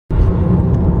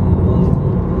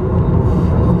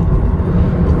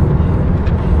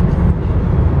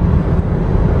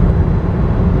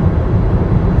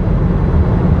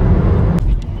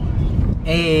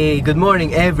Good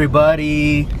morning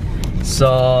everybody. So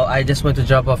I just went to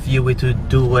drop off Yui to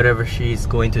do whatever she's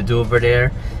going to do over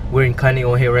there. We're in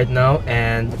Kaneohe right now,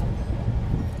 and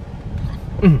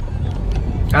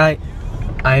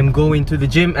I'm going to the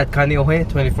gym at Kaneohe,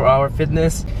 24-hour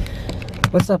fitness.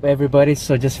 What's up everybody?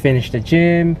 So just finished the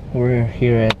gym. We're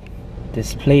here at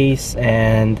this place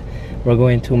and we're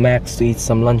going to Max to eat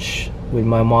some lunch with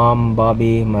my mom,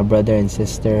 Bobby, my brother and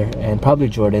sister, and probably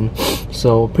Jordan.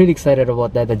 So pretty excited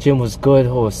about that. The gym was good.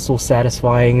 Oh, it was so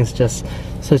satisfying. It's just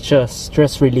such a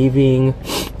stress relieving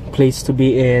place to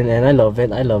be in, and I love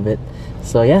it. I love it.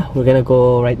 So yeah, we're gonna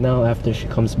go right now after she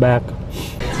comes back.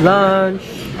 Lunch.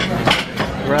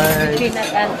 Right.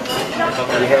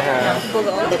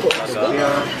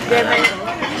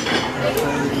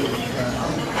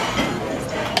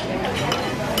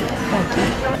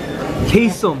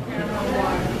 Taste them.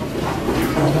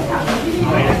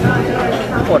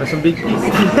 Oh, that's some big piece.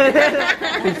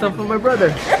 Take some for my brother.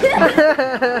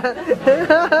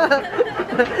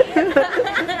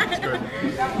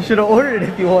 You should have ordered it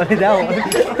if you wanted that one.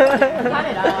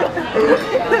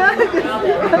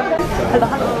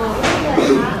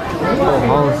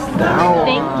 Oh,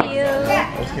 thank you. Okay.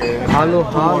 Halo,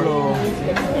 halo.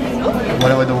 What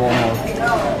do we want?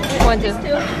 1, 2.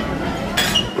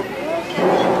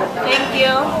 Thank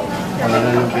you.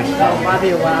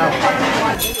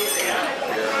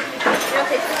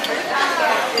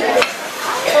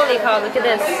 Holy cow, look at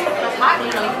this.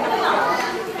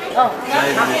 Oh.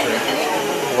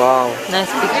 Wow.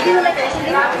 Nice picture.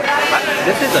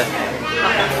 This is it.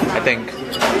 I think.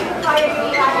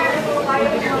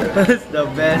 That's the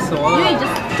best one. You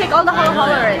just take all the halo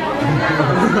halo already.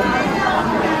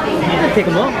 Take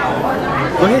them all.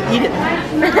 Go ahead, eat it.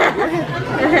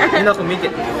 You're not gonna make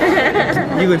it.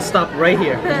 You would stop right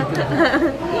here.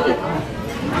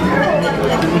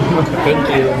 Thank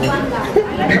you.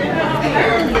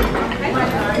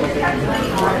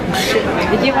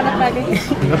 Did you want to try it?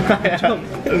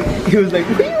 He was like,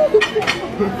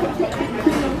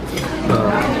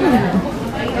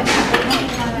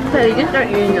 So you just start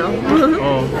eating now.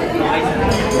 oh.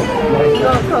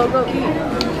 Go, go, go.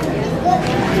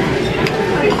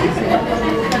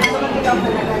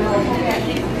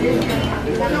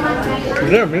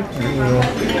 There, man.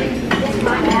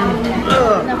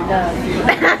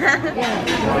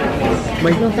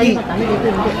 My feet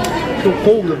so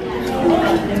cold.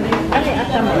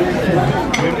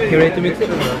 You ready to mix it?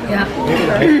 Yeah.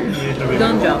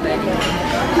 Don't drop it.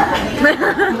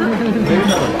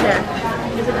 There.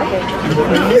 Is it okay?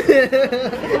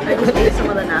 I just ate some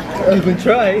of the napkins. I can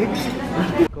try.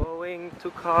 Going to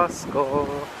Costco.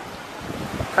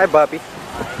 Hi, Bobby.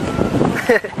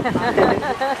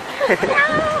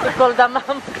 Call the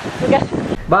mom.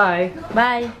 Bye.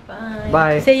 Bye. Bye.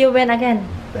 Bye. See you when again?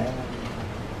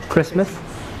 Christmas.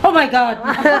 Oh my god.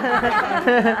 Bye.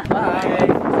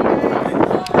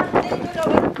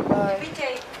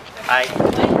 Hi.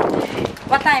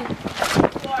 What time? 4.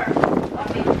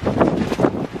 Okay.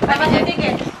 How much your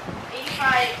ticket?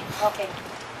 85. Okay.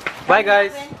 Bye,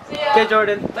 guys. Okay,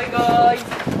 Jordan. Bye guys.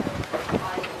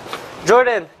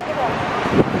 Jordan.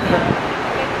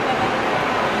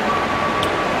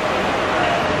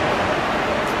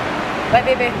 Bye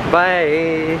baby.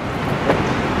 Bye.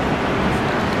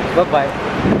 Bye-bye.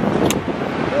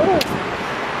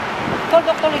 Call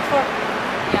Dr. Lidford.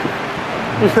 Yeah.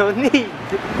 No need.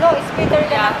 No, it's better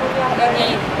than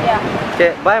yeah.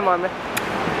 Okay, bye, mommy.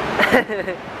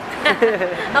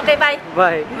 Okay, bye.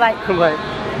 Bye. Bye. Bye.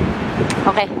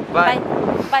 Okay. Bye.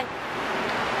 Bye.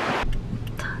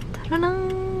 Ta-da-da.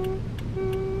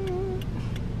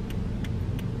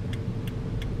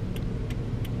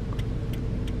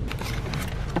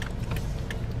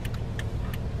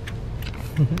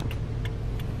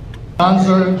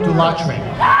 Answer to Lachman.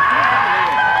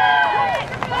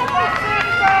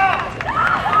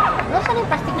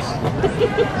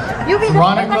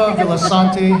 Veronica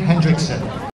Villasante Hendrickson.